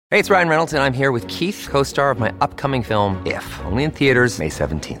Hey, it's Ryan Reynolds, and I'm here with Keith, co-star of my upcoming film, If, only in theaters May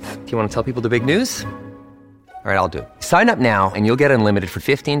 17th. Do you want to tell people the big news? All right, I'll do it. Sign up now and you'll get unlimited for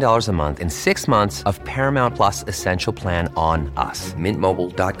 $15 a month and 6 months of Paramount Plus Essential Plan on us.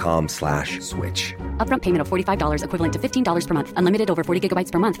 MintMobile.com/switch. Upfront payment of $45 equivalent to $15 per month. Unlimited over 40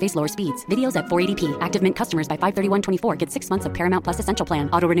 gigabytes per month. Face lower speeds. Videos at 480p. Active Mint customers by 531.24 get 6 months of Paramount Plus Essential Plan.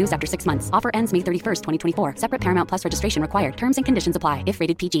 Auto renews after 6 months. Offer ends May 31st, 2024. Separate Paramount Plus registration required. Terms and conditions apply if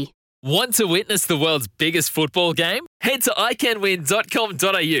rated PG. Want to witness the world's biggest football game? Head to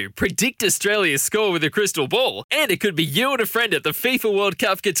iCanWin.com.au, predict Australia's score with a crystal ball, and it could be you and a friend at the FIFA World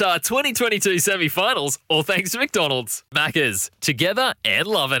Cup Qatar 2022 semi-finals, all thanks to McDonald's. Maccas, together and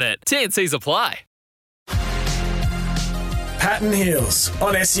loving it. TNCs apply. Patton Hills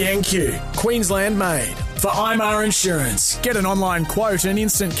on SENQ, Queensland made. For IMAR Insurance. Get an online quote and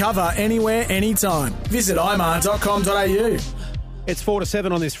instant cover anywhere, anytime. Visit imar.com.au. It's 4 to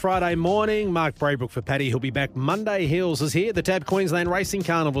 7 on this Friday morning. Mark Braybrook for Paddy. He'll be back Monday. Hills is here. The TAB Queensland Racing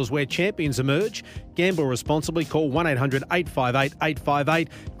Carnivals where champions emerge. Gamble responsibly. Call 1-800-858-858.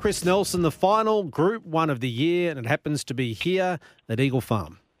 Chris Nelson, the final Group 1 of the year, and it happens to be here at Eagle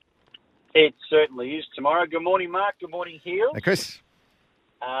Farm. It certainly is tomorrow. Good morning, Mark. Good morning, Heel. Hey, Chris.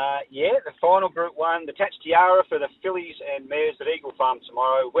 The final Group 1, the Tatch Tiara for the fillies and mares at Eagle Farm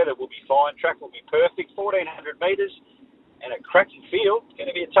tomorrow. Weather will be fine. Track will be perfect. 1,400 metres. And a cracking field. It's going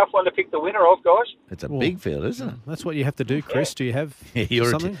to be a tough one to pick the winner of, guys. It's a big field, isn't it? That's what you have to do, Chris. Yeah. Do you have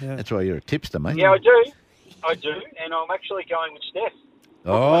something? That's why you're a tipster, mate. Yeah, I do. And I'm actually going with Steph.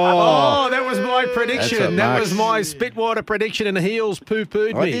 Oh, that was my prediction. That was my Mark's- Spitwater prediction, and Heels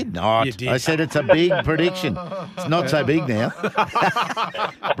poo-pooed me. I did not. You did. I said it's a big prediction. It's not so big now.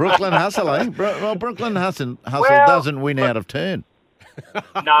 Brooklyn Hustle, eh? Brooklyn Hustle doesn't win out of turn.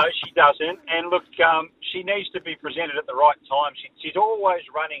 No, she doesn't. And look, she needs to be presented at the right time. She's always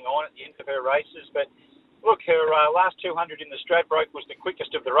running on at the end of her races. But look, her last 200 in the Stradbroke was the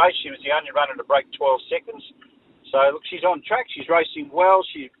quickest of the race. She was the only runner to break 12 seconds. So, look, she's on track. She's racing well.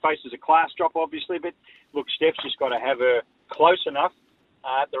 She faces a class drop, obviously. But, look, Steph's just got to have her close enough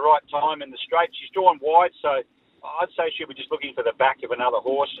at the right time in the straight. She's drawn wide, so I'd say she'll be just looking for the back of another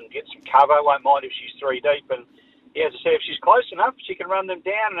horse and get some cover. Won't mind if she's 3 deep. And, yeah, as I said, if she's close enough, she can run them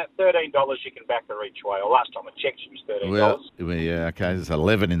down. And at $13, she can back her each way. Or last time I checked, she was $13. Well, yeah, okay, there's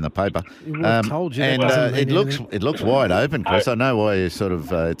 11 in the paper. Would have told you that and doesn't mean it looks wide open, Chris. I know why you sort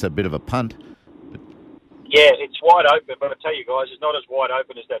of it's a bit of a punt. Yeah, it's wide open, but I tell you guys, it's not as wide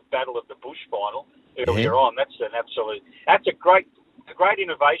open as that Battle of the Bush final earlier on. That's a great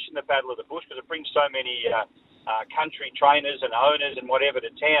innovation, the Battle of the Bush, because it brings so many country trainers and owners and whatever to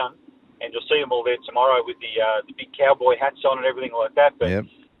town, and you'll see them all there tomorrow with the big cowboy hats on and everything like that. But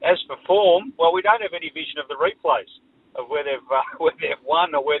as for form, well, we don't have any vision of the replays of where they've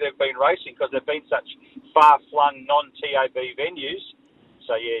won or where they've been racing, because they've been such far-flung non-TAB venues.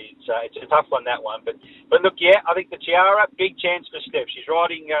 So, yeah, it's a tough one, that one. But look, yeah, I think the Tiara, big chance for Steph. She's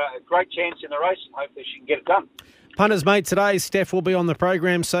riding a great chance in the race, and hopefully she can get it done. Punters, mate, today Steph will be on the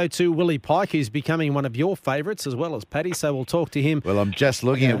program. So too Willie Pike, who's becoming one of your favourites as well as Paddy. So we'll talk to him. Well, I'm just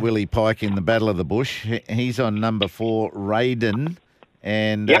looking at Willie Pike in the Battle of the Bush. He's on number 4, Raiden,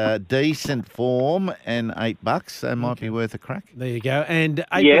 and decent form and $8. So might be worth a crack. There you go. And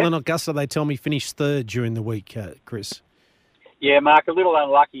April and Augusta, they tell me, finished third during the week, Chris. Yeah, Mark, a little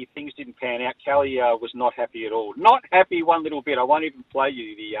unlucky. Things didn't pan out. Callie was not happy at all. Not happy one little bit. I won't even play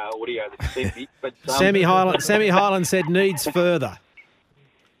you the audio that you sent me. But Sammy Highland said needs further.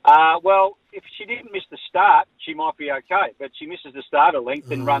 Well, if she didn't miss the start, she might be okay. But she misses the starter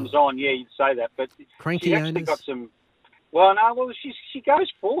length and runs on. Yeah, you'd say that. But Cranky she actually owners. got some. Well, no. Well, she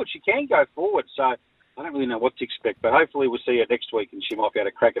goes forward. She can go forward. So I don't really know what to expect. But hopefully we'll see her next week and she might be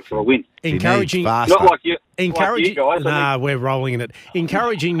able to crack it for a win. Encouraging. Not like you. Encouraging, like you guys. nah, we're rolling in it.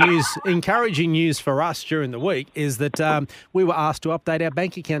 Encouraging news for us during the week is that we were asked to update our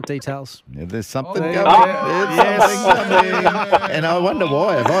bank account details. Yeah, there's something going on. Yes. And I wonder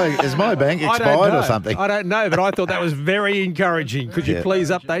why. Has my bank expired or something? I don't know, but I thought that was very encouraging. Could you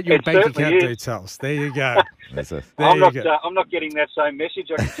please update your bank account details? There you go. I'm not getting that same message,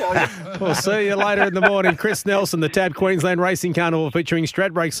 I can tell you. We'll see you later in the morning. Chris Nelson, the TAB Queensland Racing Carnival featuring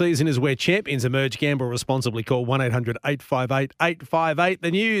Stradbroke season is where champions emerge. Gamble responsibly. Call 1-800-858-858.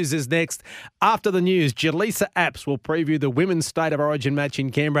 The news is next. After the news, Jaleesa Apps will preview the Women's State of Origin match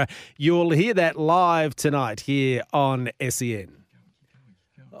in Canberra. You'll hear that live tonight here on SEN.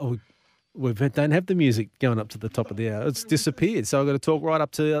 Oh, we don't have the music going up to the top of the hour. It's disappeared. So I've got to talk right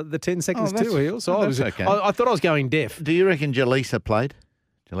up to the 10 seconds too, Heel. So okay. I thought I was going deaf. Do you reckon Jaleesa played?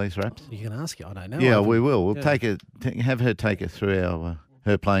 Jaleesa Apps? You can ask her. I don't know. Yeah, we will. We'll have her take us through our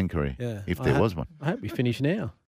her playing career, Yeah. if there was one. I hope we finish now.